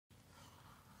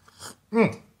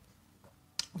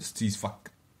This tea's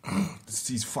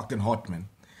fucking hot, man.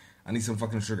 I need some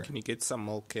fucking sugar. Can you get some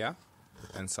milk here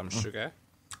and some sugar?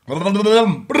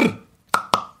 Oh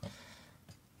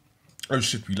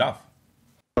shit, we laugh.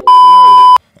 No,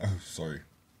 Oh, sorry.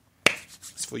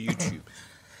 it's for YouTube.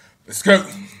 Let's go.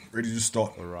 Ready to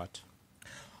start. All right.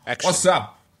 Action. What's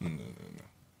up? No.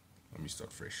 Let me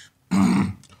start fresh.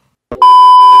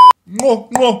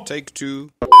 No. Take two.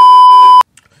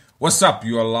 What's up?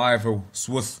 You are live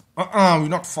with... we're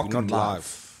not fucking We're not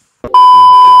live.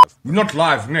 live. We're not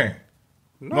live, ne?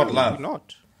 No, Not live.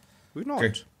 We're not.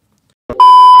 Okay.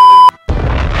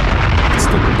 It's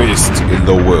the best in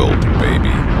the world,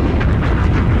 baby.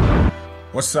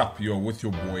 What's up? You're with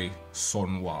your boy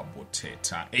Sonwa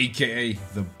Boteta, aka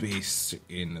the best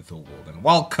in the world, and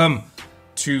welcome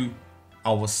to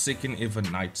our second ever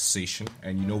night session.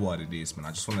 And you know what it is, man.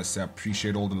 I just want to say I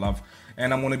appreciate all the love,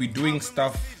 and I'm gonna be doing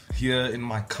stuff here in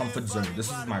my comfort zone.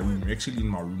 This is my room. We're actually in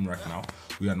my room right now.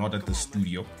 We are not at the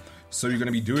studio, so you're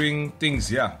gonna be doing things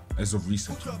here as of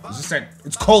recently. It's just that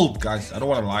it's cold, guys. I don't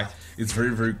want to lie. It's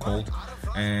very, very cold,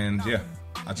 and yeah.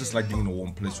 I just like being in a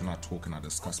warm place when I talk and I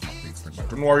discuss my things. But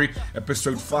don't worry,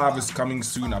 episode 5 is coming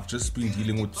soon. I've just been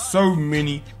dealing with so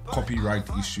many copyright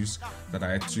issues that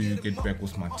I had to get back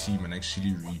with my team and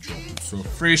actually re-drop it. So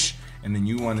fresh, and the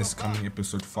new one is coming,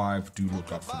 episode 5. Do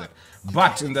look out for that.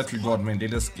 But in that regard, man,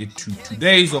 let us get to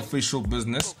today's official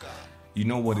business. You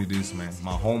know what it is, man.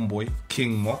 My homeboy,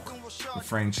 King Mok, the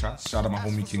franchise. Shout out my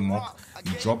homie King Mok.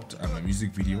 He dropped a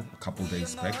music video a couple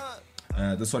days back.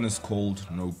 This one is called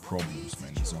No Problems,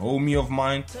 man. He's a homie of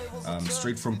mine,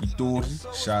 straight from Pitori.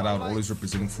 Shout out, always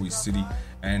representing for his city.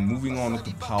 And moving on with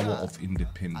the power of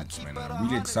independence, man. And I'm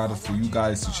really excited for you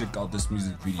guys to check out this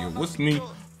music video with me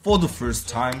for the first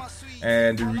time.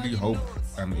 And I really hope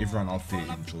everyone out there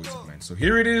enjoys it, man. So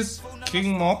here it is,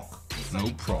 King Mok, No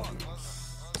Problems.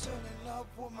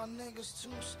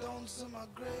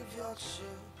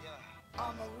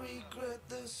 I'ma regret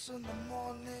this in the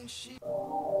morning.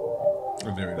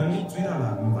 Very nice.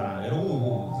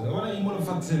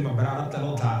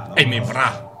 Hey, me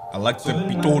bra. I like the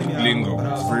Pitori lingo.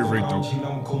 It's very, very dope.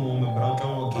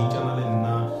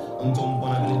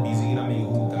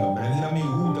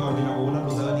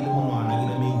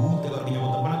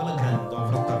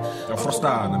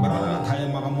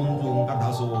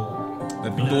 The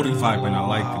Pitori vibe, and I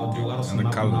like it. And the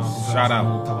colors. Shout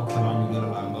out.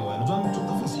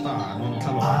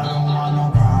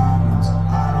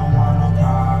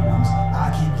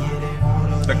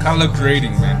 The color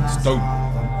grading, man, it's dope.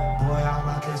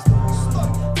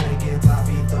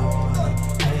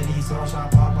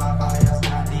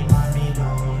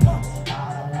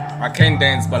 I can't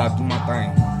dance, but I do my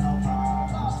thing.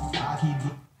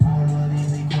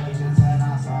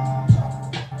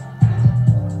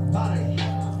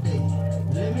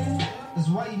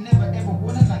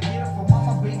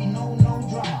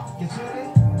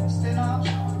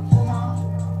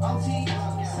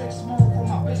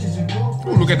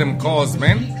 Look at them cars,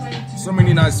 man. So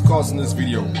many nice cars in this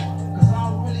video.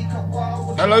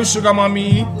 Hello, sugar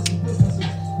mommy.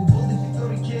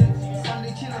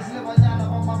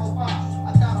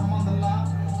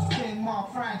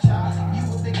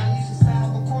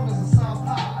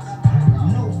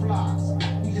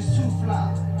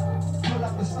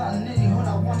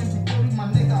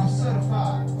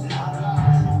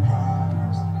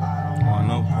 Oh,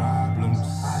 no problems.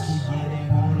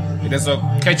 There's a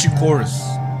catchy chorus.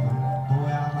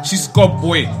 She's got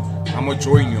boy. I'm gonna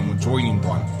join you. I'm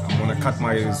gonna cut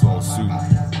my hair as well soon.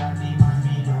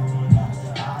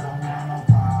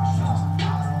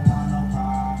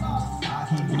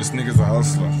 This nigga's a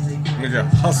hustler. Nigga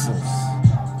hustles.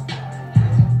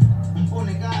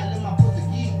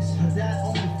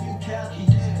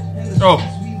 Oh,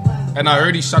 and I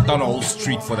already shut down a whole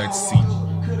street for that scene.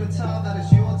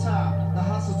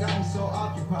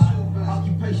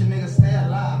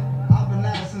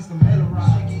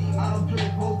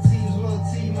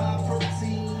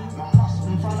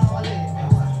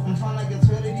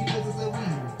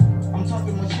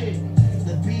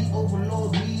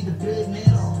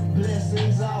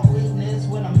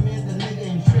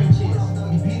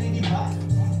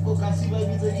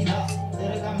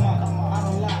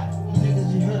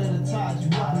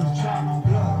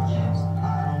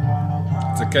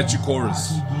 It's a catchy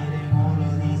chorus.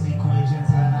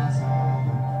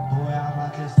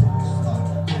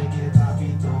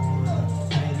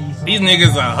 These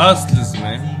niggas are hustlers,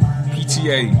 man.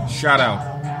 PTA, shout out.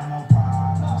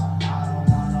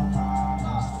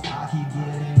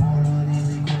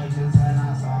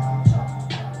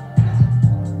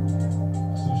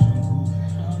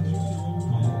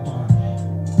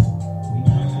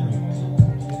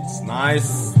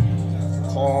 Nice,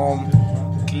 calm,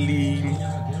 clean,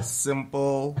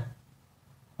 simple.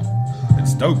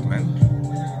 It's dope, man.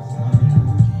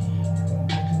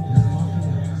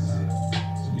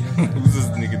 Who's this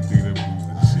nigga doing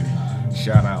that shit?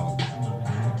 Shout out.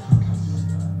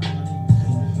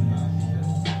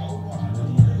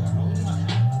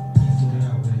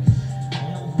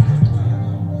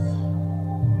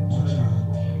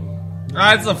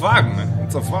 It's a vibe, man.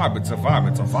 It's a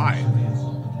vibe.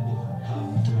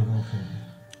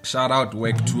 Shout out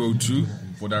Wake 202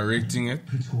 for directing it,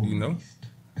 you know.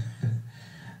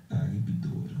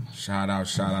 Shout out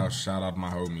my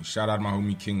homie. Shout out my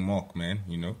homie King Mok, man,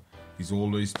 you know. He's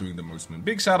always doing the most, man.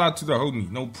 Big shout out to the homie,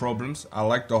 no problems. I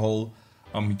like the whole,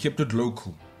 he kept it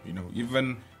local, you know.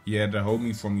 Even he had a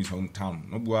homie from his hometown.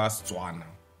 No buas Tswana.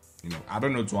 You know, I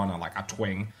don't know Tswana like a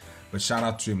twang, but shout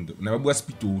out to him. Never buas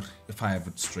Pitur, if I have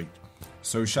it straight.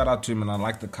 So shout out to him, and I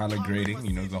like the color grading,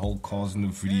 you know, the whole cars in the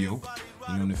video,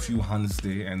 you know, and a few Huns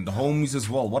there, and the homies as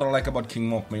well. What I like about King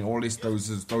Mok, man, always throws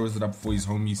it up for his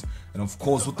homies, and of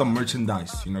course with the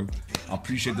merchandise, you know. I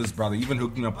appreciate this brother, even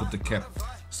hooked me up with the cap.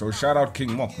 So shout out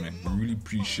King Mok, man. I really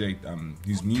appreciate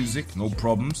his music, no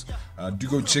problems. Do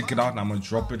go check it out. I'm gonna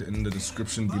drop it in the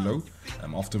description below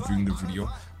after viewing the video.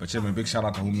 But yeah, man, big shout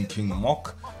out to homie King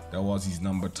Mok. That was his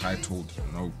number titled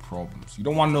No Problems. You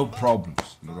don't want no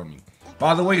problems, you know what I mean?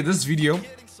 By the way, this video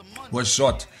was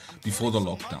shot before the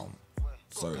lockdown.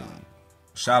 So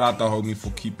shout out the homie for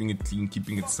keeping it clean,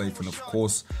 keeping it safe, and of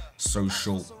course,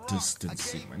 social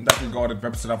distancing. In that regard, it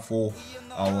wraps it up for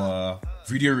our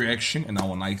video reaction and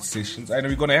our night sessions. And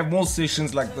we're gonna have more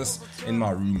sessions like this in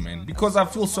my room, man, because I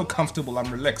feel so comfortable.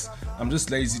 I'm relaxed. I'm just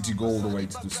lazy to go all the way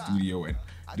to the studio and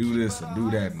do this and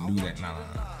do that and do that. Nah.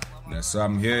 So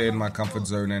I'm here in my comfort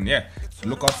zone, and yeah,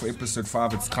 look out for episode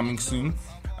 5. It's coming soon.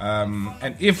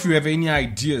 And if you have any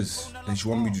ideas that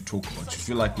you want me to talk about, you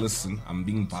feel like, listen, I'm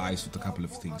being biased with a couple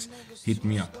of things, hit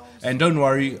me up. And don't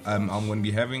worry, I'm going to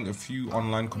be having a few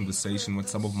online conversations with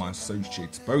some of my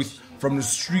associates, both from the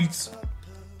streets,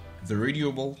 the radio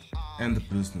world, and the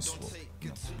business world.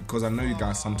 Because I know you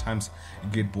guys sometimes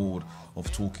get bored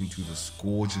of talking to this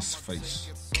gorgeous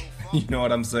face. You know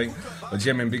what I'm saying? But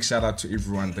yeah, man, big shout out to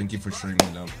everyone. Thank you for showing me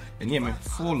love. And yeah, man,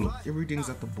 follow. Everything's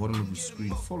at the bottom of the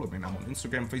screen. Follow, man. I'm on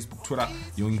Instagram, Facebook, Twitter,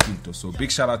 Yonkito. So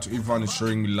big shout out to everyone who's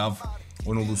showing me love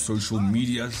on all those social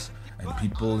medias and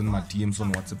people in my DMs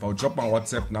on WhatsApp. I'll drop my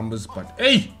WhatsApp numbers, but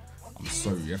hey, I'm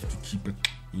sorry, you have to keep it.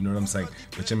 You know what I'm saying?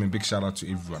 But yeah, man, big shout out to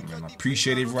everyone, man. I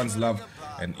appreciate everyone's love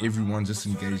and everyone just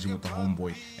engaging with the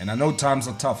homeboy. And I know times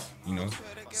are tough, you know.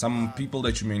 Some people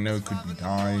that you may know could be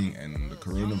dying, and the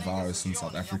coronavirus in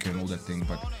South Africa and all that thing.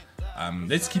 But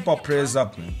let's keep our prayers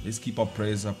up, man. Let's keep our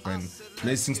prayers up, and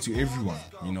blessings to everyone.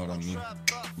 You know what I mean?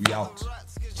 We out.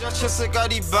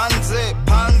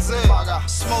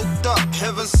 Smoked up,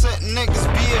 heaven sent niggas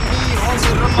being me,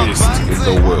 Best in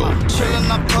the world. chillin',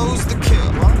 I pose the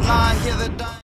kill. Nah, I hear the